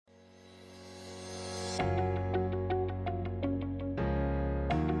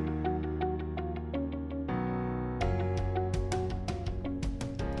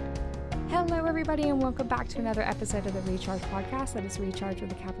Hello, everybody, and welcome back to another episode of the Recharge Podcast. That is Recharge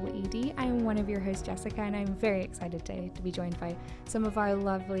with a capital ED. I am one of your hosts, Jessica, and I'm very excited today to be joined by some of our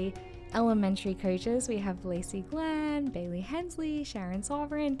lovely elementary coaches. We have Lacey Glenn, Baylee Hensley, Sharon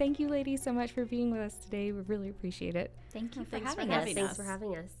Sovereign. Thank you, ladies, so much for being with us today. We really appreciate it. Thank you for Thanks having for us. having us. Thanks for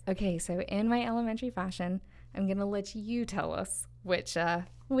having us. Okay, so in my elementary fashion, I'm going to let you tell us which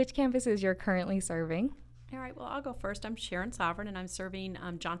campuses you're currently serving. All right, well, I'll go first. I'm Sharon Sovereign, and I'm serving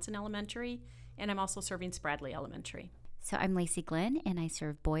Johnson Elementary, and I'm also serving Spradley Elementary. So I'm Lacey Glenn, and I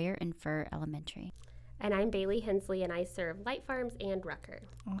serve Boyer and Fur Elementary. And I'm Baylee Hensley, and I serve Light Farms and Rucker.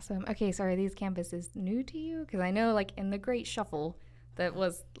 Awesome. Okay, so are these campuses new to you? Because I know, like, in the great shuffle that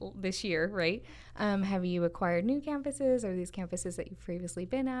was this year, right? Have you acquired new campuses, or these campuses that you've previously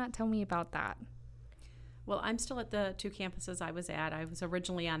been at? Tell me about that. Well, I'm still at the two campuses I was at. I was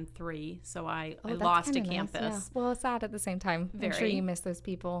originally on 3, so I That's lost a kinda nice, campus. yeah. Well, it's sad at the same time. I'm sure Very. you miss those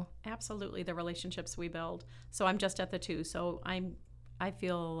people. Absolutely, the relationships we build. So I'm just at the 2. So I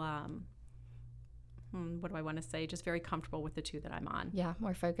feel, what do I want to say? Just very comfortable with the 2 that I'm on. Yeah,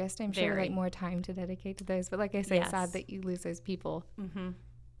 more focused. I'm sure Very. like more time to dedicate to those. But like I say, it's sad Yes. that you lose those people. Mm-hmm.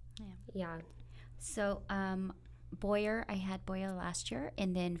 Yeah. So Boyer, I had Boyer last year,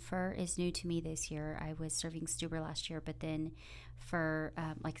 and then Fur is new to me this year. I was serving Stuber last year, but then Fur,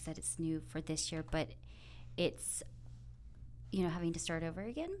 like I said, it's new for this year, but it's, having to start over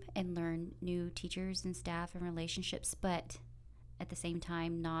again and learn new teachers and staff and relationships, but at the same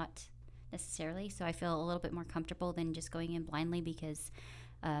time, not necessarily. So I feel a little bit more comfortable than just going in blindly because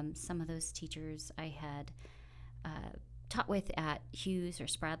some of those teachers I had taught with at Hughes or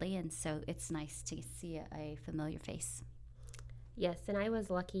Spradley, and so it's nice to see a familiar face. Yes, and I was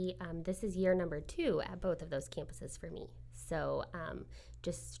lucky. This is year number 2 at both of those campuses for me. So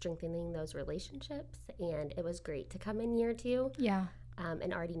just strengthening those relationships, and it was great to come in year 2 Yeah,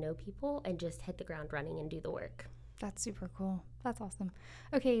 and already know people and just hit the ground running and do the work. that's super cool. That's awesome.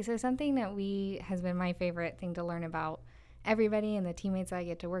 Okay, so something that has been my favorite thing to learn about everybody and the teammates that I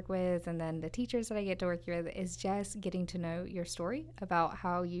get to work with and then the teachers that I get to work with is just getting to know your story about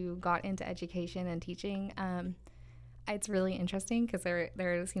how you got into education and teaching. It's really interesting because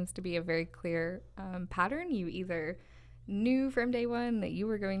there seems to be a very clear pattern. You either knew from day one that you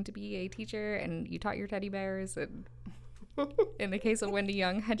were going to be a teacher and you taught your teddy bears, and in the case of Wendy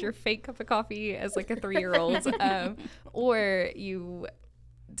Young, had your fake cup of coffee as like a 3-year-old, or you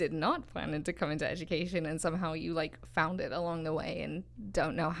did not plan to come into education and somehow you like found it along the way and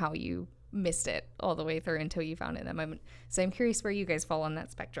don't know how you missed it all the way through until you found it in that moment. So I'm curious where you guys fall on that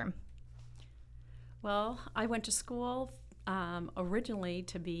spectrum. Well, I went to school originally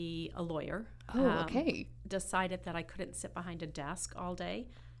to be a lawyer. Okay. Decided that I couldn't sit behind a desk all day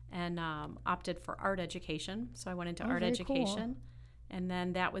and opted for art education. So I went into art very education. cool. And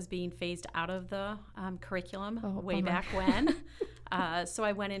then that was being phased out of the curriculum way bummer. back when. So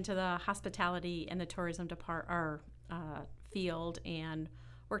I went into the hospitality and the tourism field and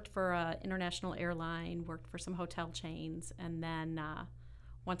worked for an international airline, worked for some hotel chains, and then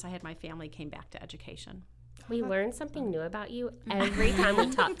once I had my family, came back to education. We learn something new about you every time we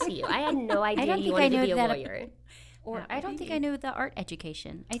talk to you. I had no idea you wanted to be a lawyer. Or Yeah, I don't think I knew the art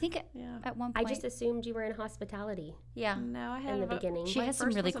education. I think at one I point. just assumed you were in hospitality yeah. No, I had in the beginning. She my has some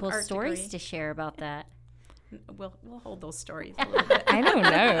first really was an cool art stories degree. to share about that. We'll hold those stories a little bit. I don't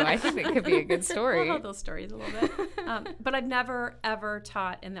know. I think it could be a good We'll story. hold those stories a little bit. But I've never, ever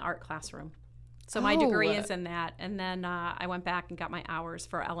taught in the art classroom. So my degree is in that. And then I went back and got my hours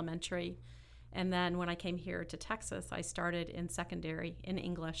for elementary. And then when I came here to Texas, I started in secondary in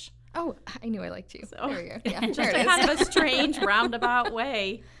English. Oh, I knew I liked you. So, There we go. Yeah, just there a it is. kind of a strange roundabout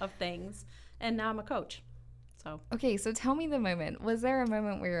way of things. And now I'm a coach. So Okay, so tell me the moment. Was there a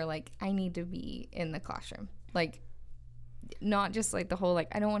moment where you're like, I need to be in the classroom? Like, not just like the whole, like,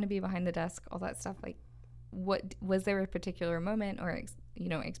 I don't want to be behind the desk, all that stuff. Like, what was there a particular moment or,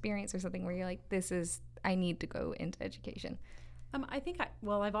 experience or something where you're like, I need to go into education? I think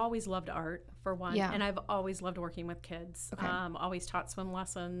I've always loved art for one, Yeah. and I've always loved working with kids. Okay. Always taught swim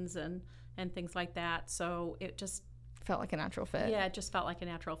lessons and things like that. So it just Felt like a natural fit. Yeah, it just felt like a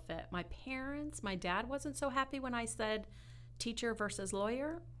natural fit. My dad wasn't so happy when I said teacher versus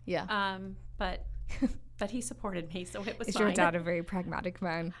lawyer. Yeah. But he supported me, so it was Is fine. your dad a very pragmatic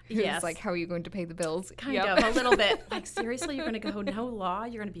man? Who's Yes. like, how are you going to pay the bills? Kind Yep. of, a little bit. Like, seriously, you're going to go no law?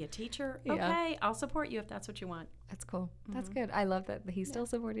 You're going to be a teacher? Yeah. Okay, I'll support you if that's what you want. That's cool. That's good. I love that he still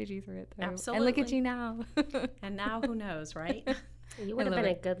supported you through it, though. Absolutely. And look at you now. And now, who knows, right? You would have been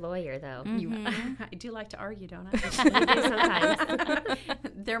a good lawyer, though. I do like to argue, don't I? You do sometimes.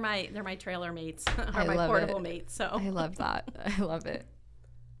 They're my trailer mates, I or my love portable it. mates. So I love that. I love it.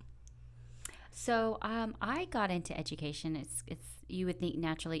 So I got into education. It's you would think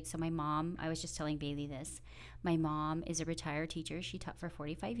naturally. So my mom, I was just telling Baylee this. My mom is a retired teacher. She taught for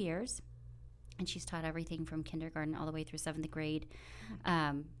 45 years, and she's taught everything from kindergarten all the way through 7th grade.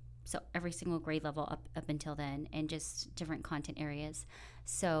 So every single grade level up until then, and just different content areas.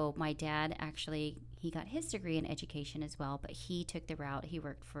 So my dad actually, he got his degree in education as well, but he took the route. He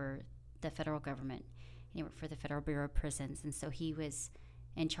worked for the federal government. He worked for the Federal Bureau of Prisons, and so he was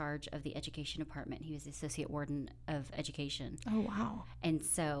in charge of the education department. He was the associate warden of education. Oh, wow. And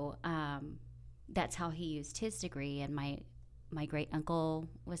so that's how he used his degree. And my great uncle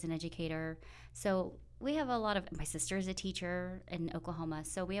was an educator. So we have a lot of, my sister is a teacher in Oklahoma.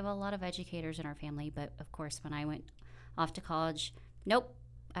 So we have a lot of educators in our family. But of course, when I went off to college, nope,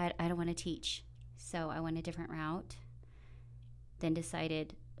 I don't want to teach. So I went a different route. Then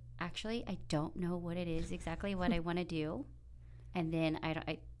decided, actually, I don't know what it is exactly what I want to do. And then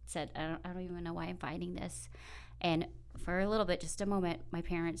I said, I don't even know why I'm finding this. And for a little bit, just a moment, my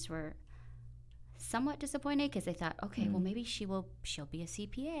parents were somewhat disappointed because they thought, okay, well, maybe she'll be a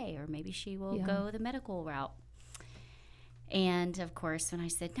CPA, or maybe she will go the medical route. And of course, when I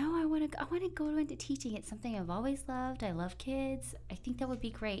said, no, I want to go into teaching. It's something I've always loved. I love kids. I think that would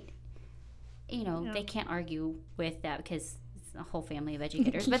be great. You know, they can't argue with that because it's a whole family of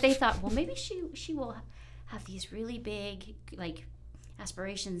educators. But they thought, well, maybe she will have these really big, like,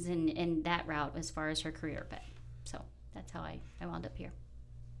 aspirations in that route as far as her career. But so that's how I wound up here.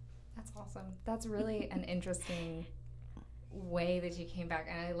 That's awesome. That's really an interesting way that you came back.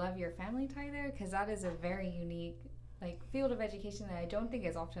 And I love your family tie there, because that is a very unique, like, field of education that I don't think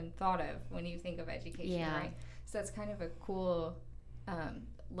is often thought of when you think of education, right? So that's kind of a cool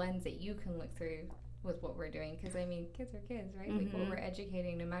lens that you can look through with what we're doing. Because, I mean, kids are kids, right? Like, what we're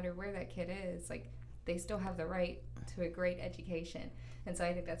educating, no matter where that kid is, like, they still have the right to a great education. And so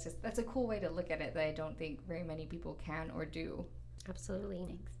I think that's a cool way to look at it that I don't think very many people can or do. Absolutely.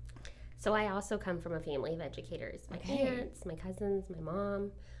 Thanks. So I also come from a family of educators. My aunts, my cousins, my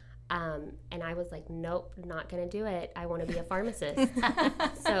mom. And I was like, nope, not going to do it. I want to be a pharmacist.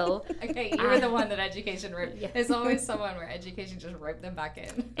 So okay, you were the one that education ripped. Yeah. There's always someone where education just ripped them back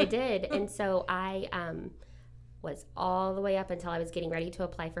in. It did. And so I was all the way up until I was getting ready to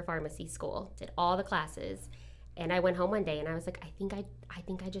apply for pharmacy school, did all the classes. And I went home one day and I was like, I think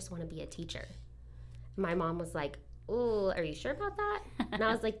I just want to be a teacher. My mom was like, ooh, are you sure about that? And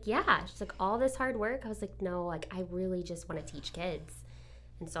I was like, yeah. She's like, all this hard work? I was like, no, like, I really just want to teach kids.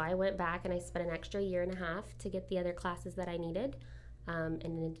 And so I went back and I spent an extra 1.5 years to get the other classes that I needed, and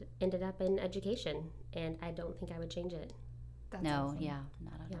it ended up in education. And I don't think I would change it. That's no, awesome. yeah,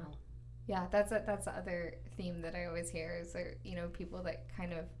 not at all. Yeah, that's the other theme that I always hear is there, you know, people that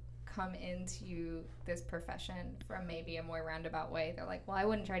kind of come into this profession from maybe a more roundabout way. They're like, well, I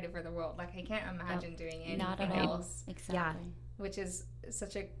wouldn't trade it for the world. Like, I can't imagine doing anything else. Exactly. Yeah. Which is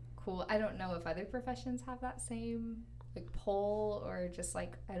such a cool, I don't know if other professions have that same, like, pull, or just,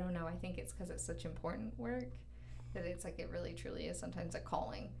 like, I don't know. I think it's because it's such important work that it's like it really truly is sometimes a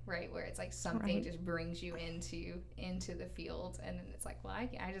calling, right? Where it's like something just brings you into the field, and then it's like, well,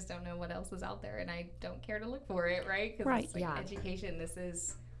 I just don't know what else is out there, and I don't care to look for it, right? Because it's like education, this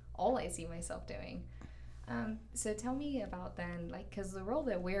is all I see myself doing. So tell me about then, like, because the role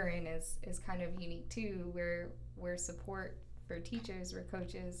that we're in is kind of unique too. We're support for teachers, we're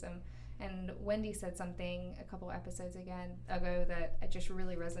coaches, and Wendy said something a couple episodes ago that it just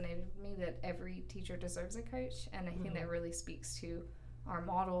really resonated with me, that every teacher deserves a coach. And I think that really speaks to our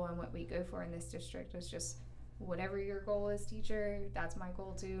model and what we go for in this district. Is just whatever your goal is, teacher, that's my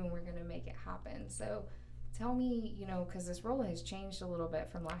goal too, and we're going to make it happen. So tell me, you know, because this role has changed a little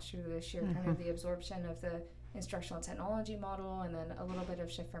bit from last year to this year, kind of the absorption of the instructional technology model, and then a little bit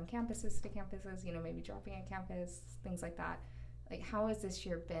of shift from campuses to campuses, you know, maybe dropping a campus, things like that. Like, how has this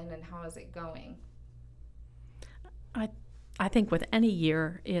year been, and how is it going? I think with any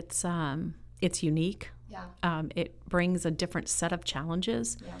year, it's unique. Yeah. It brings a different set of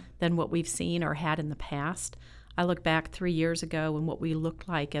challenges than what we've seen or had in the past. I look back 3 years ago and what we looked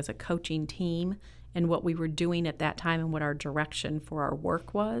like as a coaching team and what we were doing at that time and what our direction for our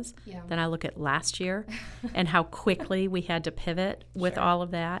work was. Yeah. Then I look at last year and how quickly we had to pivot with all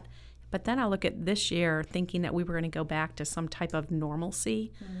of that. But then I look at this year thinking that we were going to go back to some type of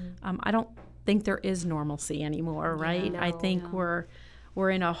normalcy. I don't think there is normalcy anymore, right? I think we're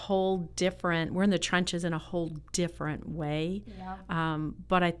in a whole different, we're in the trenches in a whole different way. Yeah.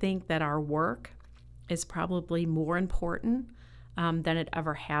 But I think that our work is probably more important than it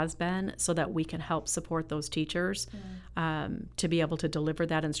ever has been, so that we can help support those teachers to be able to deliver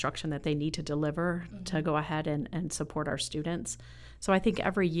that instruction that they need to deliver to go ahead and support our students. So I think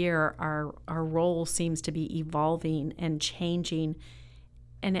every year our role seems to be evolving and changing,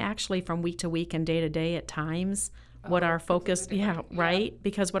 and actually from week to week and day to day at times, what our focus, right?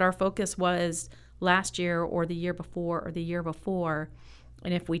 Because what our focus was last year or the year before,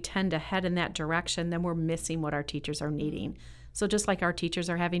 and if we tend to head in that direction, then we're missing what our teachers are needing. So just like our teachers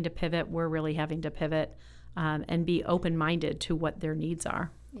are having to pivot, we're really having to pivot and be open-minded to what their needs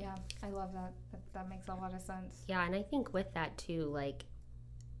are. Yeah, I love that. That makes a lot of sense. Yeah, and I think with that too, like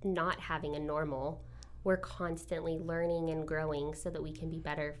not having a normal, we're constantly learning and growing so that we can be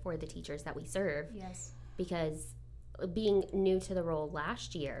better for the teachers that we serve. Yes. Because being new to the role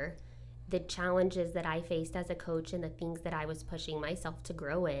last year, the challenges that I faced as a coach and the things that I was pushing myself to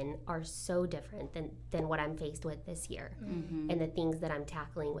grow in are so different than what I'm faced with this year, and the things that I'm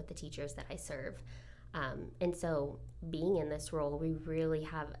tackling with the teachers that I serve. And so being in this role, we really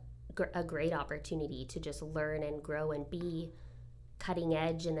have a great opportunity to just learn and grow and be cutting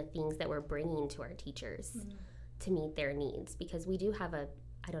edge in the things that we're bringing to our teachers to meet their needs, because we do have a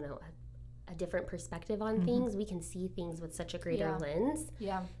different perspective on things. We can see things with such a greater lens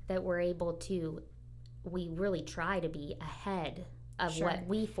that we're able to, we really try to be ahead of what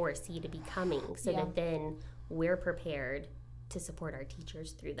we foresee to be coming, so that then we're prepared to support our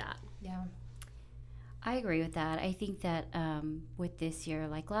teachers through that. Yeah. I agree with that. I think that with this year,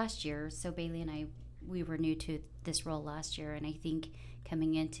 like last year, so Baylee and I, we were new to this role last year, and I think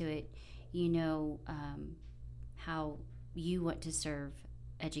coming into it, how you want to serve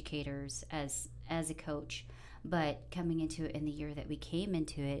educators as a coach, but coming into it in the year that we came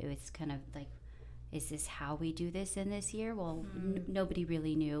into it, it was kind of like, is this how we do this in this year? Well, nobody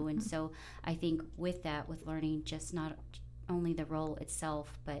really knew. And so I think with that, with learning just not only the role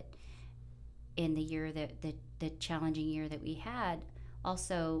itself, but in the year that the challenging year that we had,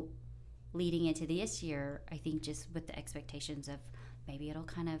 also leading into this year, I think just with the expectations of maybe it'll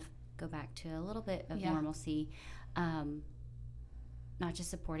kind of go back to a little bit of normalcy, not just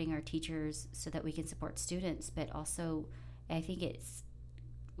supporting our teachers so that we can support students, but also I think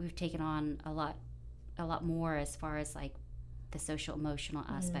we've taken on a lot more as far as like the social emotional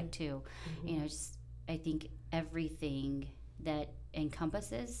aspect too. Just I think everything that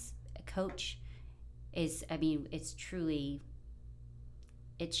encompasses a coach is,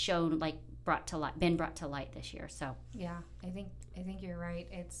 it's shown, like been brought to light this year. So yeah, I think you're right.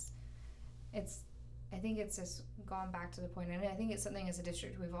 I think it's just gone back to the point, and I think it's something as a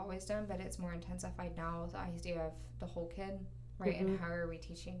district we've always done, but it's more intensified now with the idea of the whole kid, right? And how are we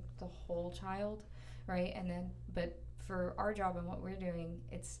teaching the whole child, right? And then, but for our job and what we're doing,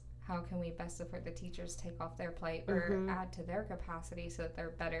 it's how can we best support the teachers take off their plate or add to their capacity so that they're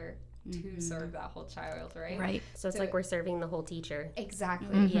better to serve that whole child, right? Right. So it's like we're serving the whole teacher.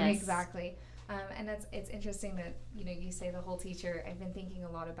 Exactly. Yes. Exactly. And it's interesting that you say the whole teacher. I've been thinking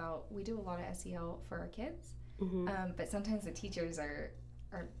a lot about, we do a lot of SEL for our kids, but sometimes the teachers are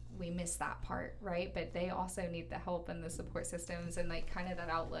we miss that part, right? But they also need the help and the support systems and like kind of that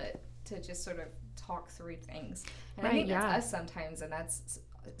outlet to just sort of talk through things. And I think that's us sometimes, and that's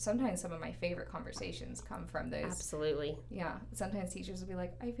sometimes some of my favorite conversations come from those. Absolutely. Yeah. Sometimes teachers will be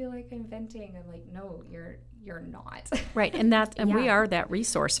like, I feel like I'm venting. I'm like, no, you're not. Right. And we are that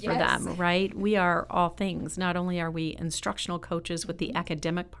resource for them, right? We are all things. Not only are we instructional coaches with the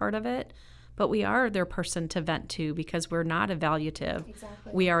academic part of it, but we are their person to vent to, because we're not evaluative.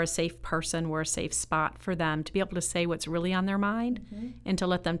 Exactly. We are a safe person. We're a safe spot for them to be able to say what's really on their mind and to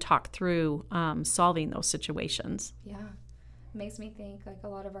let them talk through solving those situations. Yeah. Makes me think like a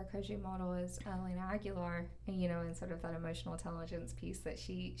lot of our coaching model is Elena Aguilar, and sort of that emotional intelligence piece that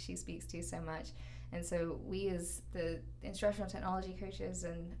she speaks to so much. And so we as the instructional technology coaches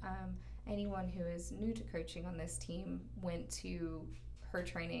and anyone who is new to coaching on this team went to her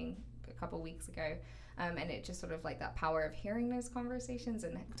training a couple weeks ago. And it just sort of like that power of hearing those conversations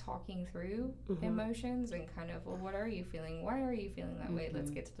and talking through emotions and kind of, well, what are you feeling? Why are you feeling that way?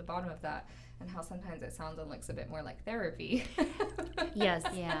 Let's get to the bottom of that. And how sometimes it sounds and looks a bit more like therapy. Yes.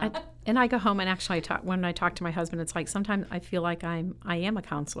 Yeah. And I go home and actually when I talk to my husband, it's like sometimes I feel like I am a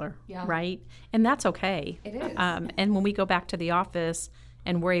counselor, right? And that's okay. It is. And when we go back to the office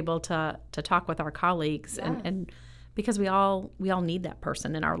and we're able to talk with our colleagues and because we all need that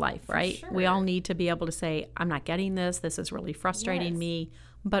person in our life, right? Sure. We all need to be able to say, I'm not getting this. This is really frustrating me.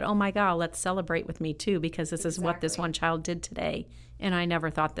 But oh my God, let's celebrate with me too, because this is what this one child did today. And I never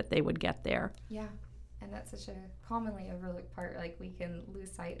thought that they would get there. Yeah. And that's such a commonly overlooked part. Like we can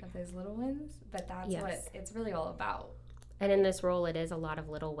lose sight of those little wins, but that's what it's really all about. And in this role, it is a lot of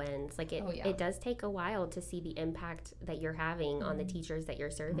little wins. Like it does take a while to see the impact that you're having on the teachers that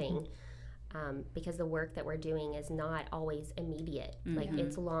you're serving. Because the work that we're doing is not always immediate. Like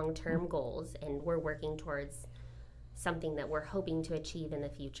it's long-term goals, and we're working towards something that we're hoping to achieve in the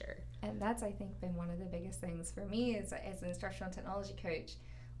future. And that's, I think, been one of the biggest things for me as an instructional technology coach.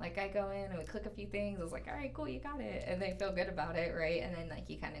 Like, I go in and we click a few things. I was like, all right, cool, you got it. And they feel good about it, right? And then, like,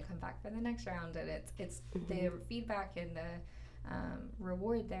 you kind of come back for the next round. And it's the feedback and the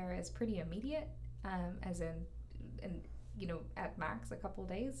reward there is pretty immediate, as in, you know, at max a couple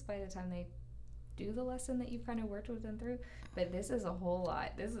days by the time they do the lesson that you've kind of worked with them through. But this is a whole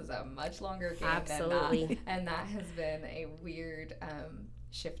lot. This is a much longer game Absolutely. than that. And that has been a weird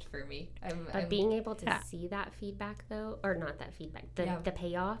shift for me. But being able to see that feedback, though, or not that feedback, the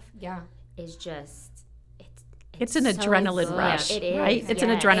payoff is just, it's an adrenaline rush, it is, right? It's an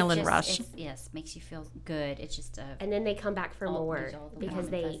adrenaline rush. Yes, makes you feel good. It's just and then they come back for more because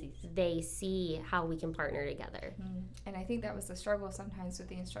they see how we can partner together. And I think that was the struggle sometimes with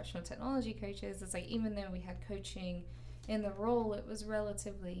the instructional technology coaches. It's like, even though we had coaching in the role, it was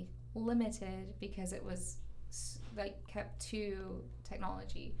relatively limited because it was like kept to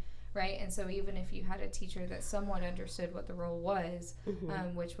technology, right? And so even if you had a teacher that somewhat understood what the role was,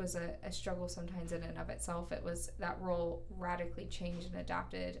 which was a struggle sometimes in and of itself, it was that role radically changed and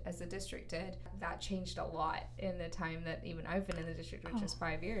adapted as the district did. That changed a lot in the time that even I've been in the district, which is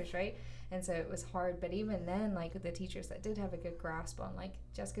 5 years, right? And so it was hard. But even then, like, the teachers that did have a good grasp on, like,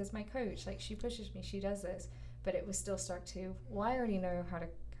 Jessica's my coach, like, she pushes me, she does this, but it was still stuck to, well, I already know how to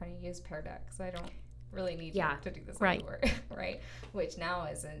kind of use Pear Deck, so I don't really need you to do this anymore, right? Which now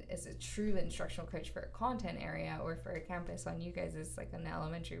as a true instructional coach for a content area or for a campus on you guys is like in the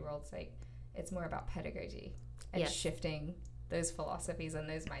elementary world, it's like it's more about pedagogy and shifting those philosophies and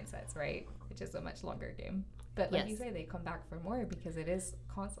those mindsets, right? Which is a much longer game. But like you say, they come back for more because it is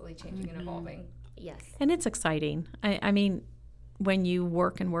constantly changing and evolving. Yes. And it's exciting. I mean, when you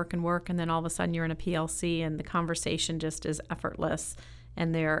work and work and work and then all of a sudden you're in a PLC and the conversation just is effortless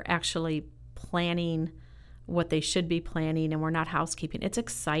and they're actually planning what they should be planning and we're not housekeeping. It's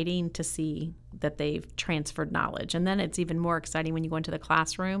exciting to see that they've transferred knowledge. And then it's even more exciting when you go into the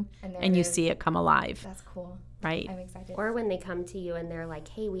classroom and you see it come alive. That's cool. Right? I'm excited. Or when they come to you and they're like,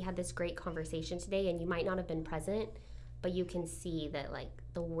 hey, we had this great conversation today, and you might not have been present, but you can see that like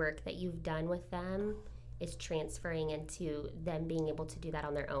the work that you've done with them is transferring into them being able to do that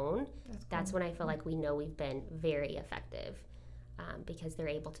on their own. That's when I feel like we know we've been very effective. Because they're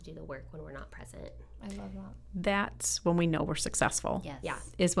able to do the work when we're not present. I love that. That's when we know we're successful. Yes. Yeah.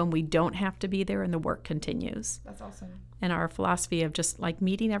 Is when we don't have to be there and the work continues. That's awesome. And our philosophy of just like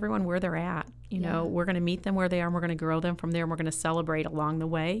meeting everyone where they're at. You know, we're going to meet them where they are and we're going to grow them from there and we're going to celebrate along the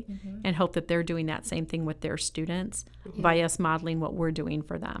way and hope that they're doing that same thing with their students by us modeling what we're doing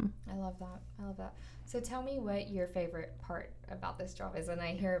for them. I love that. I love that. So tell me what your favorite part about this job is. And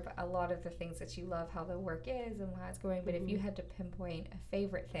I hear a lot of the things that you love, how the work is and how it's going. But if you had to pinpoint a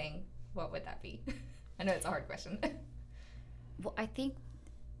favorite thing, what would that be? I know it's a hard question. Well, I think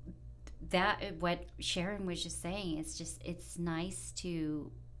that what Sharon was just saying, it's nice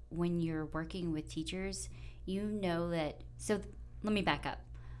to, when you're working with teachers, you know that. So let me back up.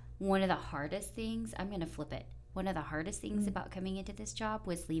 One of the hardest things, I'm going to flip it. One of the hardest things about coming into this job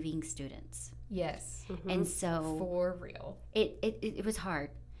was leaving students. Yes. And so for real. It was hard.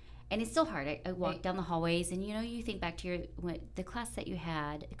 And it's still hard. I walk down the hallways and, you know, you think back to the class that you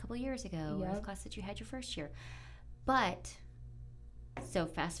had a couple years ago, or the class that you had your first year. But, so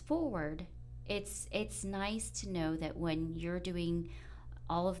fast forward, it's nice to know that when you're doing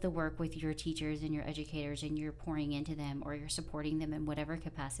all of the work with your teachers and your educators and you're pouring into them or you're supporting them in whatever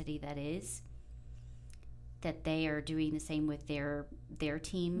capacity that is, that they are doing the same with their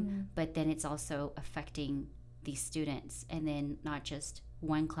team, but then it's also affecting these students, and then not just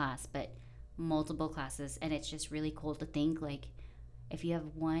one class, but multiple classes. And it's just really cool to think, like, if you have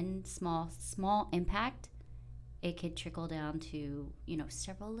one small impact, it could trickle down to, you know,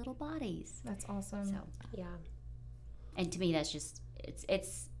 several little bodies. That's awesome. So yeah, and to me, that's just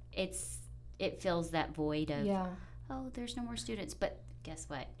it fills that void of oh, there's no more students. But guess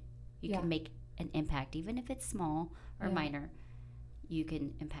what? You can make an impact, even if it's small or minor. You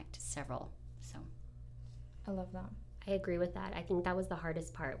can impact several. So I love that. I agree with that. I think that was the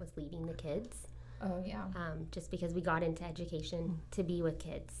hardest part, was leaving the kids. Oh yeah. Just because we got into education to be with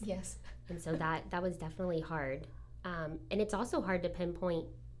kids. Yes. And so that was definitely hard. And it's also hard to pinpoint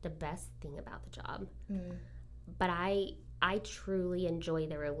the best thing about the job. But I truly enjoy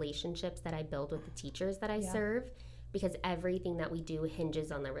the relationships that I build with the teachers that I serve, because everything that we do hinges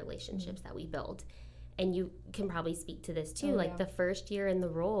on the relationships that we build. And you can probably speak to this too. Oh, like yeah. the first year in the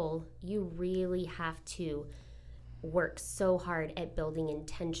role, you really have to work so hard at building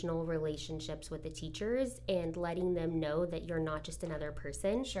intentional relationships with the teachers and letting them know that you're not just another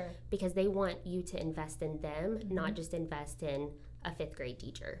person. Sure. Because they want you to invest in them, not just invest in a 5th grade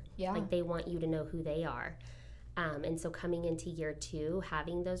teacher. Yeah. Like they want you to know who they are. And so coming into year 2,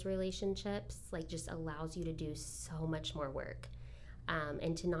 having those relationships like just allows you to do so much more work.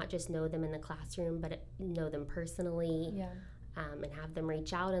 And to not just know them in the classroom, but know them personally, Yeah. And have them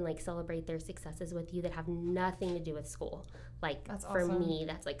reach out and like celebrate their successes with you that have nothing to do with school. Like That's for awesome. me,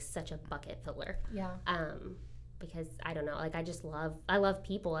 that's like such a bucket filler. Yeah. Because I don't know, like I love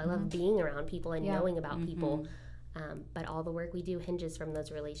people. I love being around people and knowing about people. But all the work we do hinges from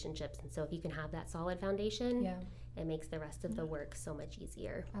those relationships. And so if you can have that solid foundation, Yeah. it makes the rest of the work so much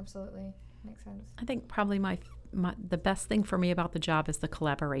easier. Absolutely. Makes sense. I think probably the best thing for me about the job is the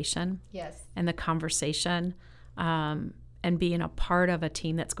collaboration Yes. and the conversation, and being a part of a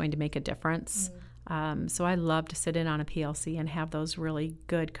team that's going to make a difference. So I love to sit in on a PLC and have those really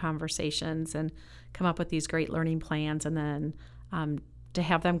good conversations and come up with these great learning plans, and then to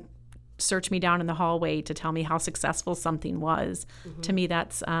have them search me down in the hallway to tell me how successful something was. To me,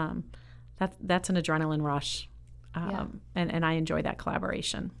 that's an adrenaline rush. And I enjoy that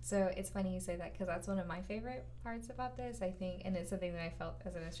collaboration. So it's funny you say that because that's one of my favorite parts about this, I think, and it's something that I felt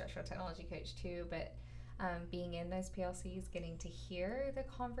as an instructional technology coach too, but being in those PLCs, getting to hear the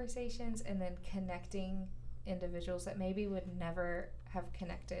conversations and then connecting individuals that maybe would never have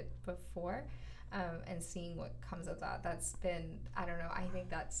connected before, and seeing what comes of that. That's been, I don't know, I think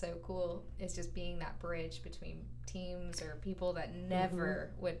that's so cool. It's just being that bridge between teams or people that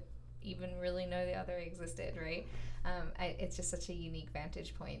never would even really know the other existed, right? It's just such a unique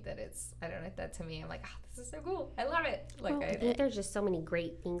vantage point that it's, I don't know, that to me, I'm like, this is so cool. I love it. Like, I think there's just so many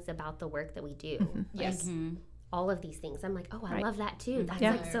great things about the work that we do. yes. All of these things. I'm like, oh, I Right. love that too. That's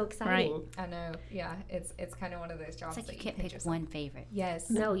Yeah. like so exciting. Right. I know. Yeah. It's kind of one of those jobs It's like that you can't can pick just one favorite. Yes.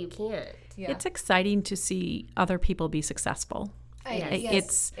 No, you can't. Yeah. It's exciting to see other people be successful.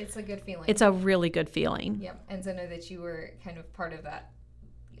 Yes. It's a good feeling. It's a really good feeling. Yep. And to know that you were kind of part of that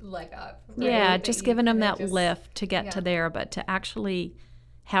leg up. Right? Yeah, That just you giving them kinda that just- lift to get yeah. to there, but to actually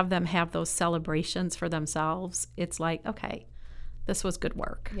have them have those celebrations for themselves, it's like, okay, this was good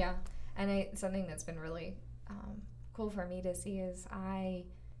work. Yeah, and something that's been really cool for me to see is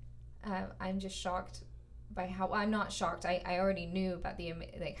I'm just shocked by how, I'm not shocked, I already knew about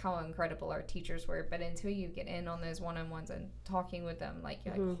like how incredible our teachers were, but until you get in on those one-on-ones and talking with them, like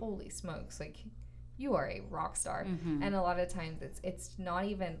you're like, holy smokes, like you are a rock star. And a lot of times it's not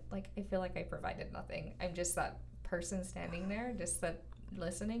even like, I feel like I provided nothing. I'm just that person standing there, just that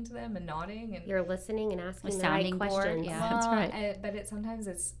listening to them and nodding, and You're listening and asking the right sounding board, questions. yeah. That's right. but sometimes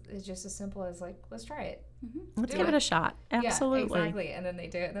it's just as simple as like, let's try it. Let's Do give it. it a shot. Absolutely. Yeah, exactly. And then they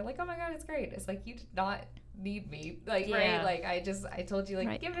do it and they're like, oh my God, it's great. It's like, you did not need me. Like, Yeah. right? Like, I told you, like,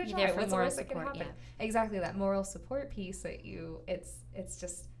 Right. give it a You're try. there for What's the moral worst that can support, happen? Exactly. That moral support piece that it's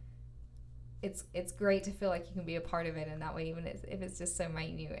just, it's great to feel like you can be a part of it in that way, even if it's just so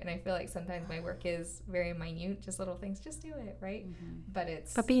minute. And I feel like sometimes my work is very minute, just little things, just do it, right? But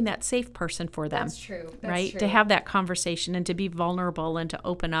being that safe person for them. that's true. That's right? true. To have that conversation and to be vulnerable and to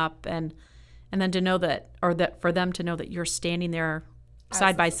open up and then to know that, or that for them to know that you're standing there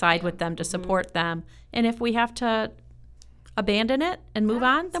side by side with them to support them. And if we have to abandon it and move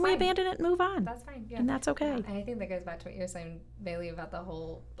on, then we fine. abandon it and move on. That's fine. Yeah. And that's okay. And I think that goes back to what you were saying, Baylee, about the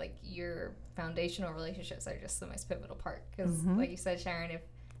whole, like, your foundational relationships are just the most pivotal part. Because, like you said, Sharon,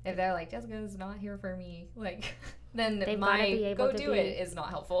 if they're like, Jessica's not here for me, like, then They've gotta be my able go to do be- it is not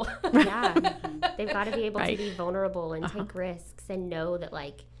helpful. Yeah. They've got to be able Right. to be vulnerable and take risks and know that,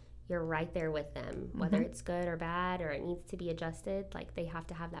 like, you're right there with them, whether it's good or bad or it needs to be adjusted. Like, they have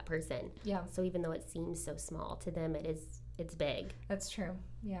to have that person. Yeah. So even though it seems so small to them, it's big. That's true.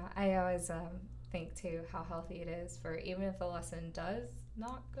 Yeah. I always think, too, how healthy it is for, even if the lesson does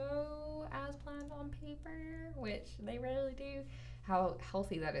not go as planned on paper, which they rarely do, how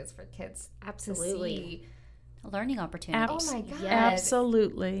healthy that is for kids. Absolutely. To see. Learning opportunities. Oh my God.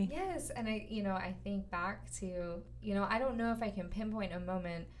 Absolutely. Yes, and I think back to, I don't know if I can pinpoint a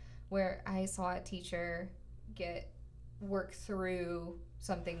moment where I saw a teacher work through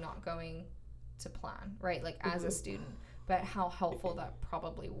something not going to plan, right? Like as a student, but how helpful that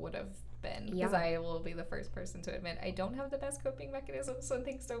probably would have been. Because Yeah. I will be the first person to admit I don't have the best coping mechanisms when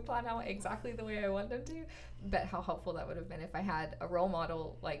things don't plan out exactly the way I want them to. But how helpful that would have been if I had a role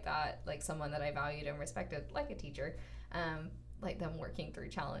model like that, like someone that I valued and respected, like a teacher, like them working through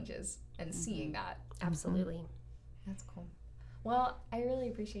challenges and seeing that. Absolutely. That's cool. Well, I really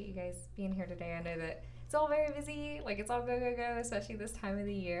appreciate you guys being here today. I know that it's all very busy, like it's all go, go, go, especially this time of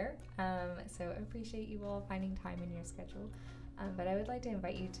the year. So I appreciate you all finding time in your schedule. But I would like to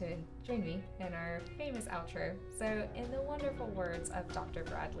invite you to join me in our famous outro. So in the wonderful words of Dr.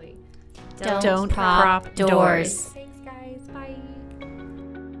 Bradley, Don't prop doors.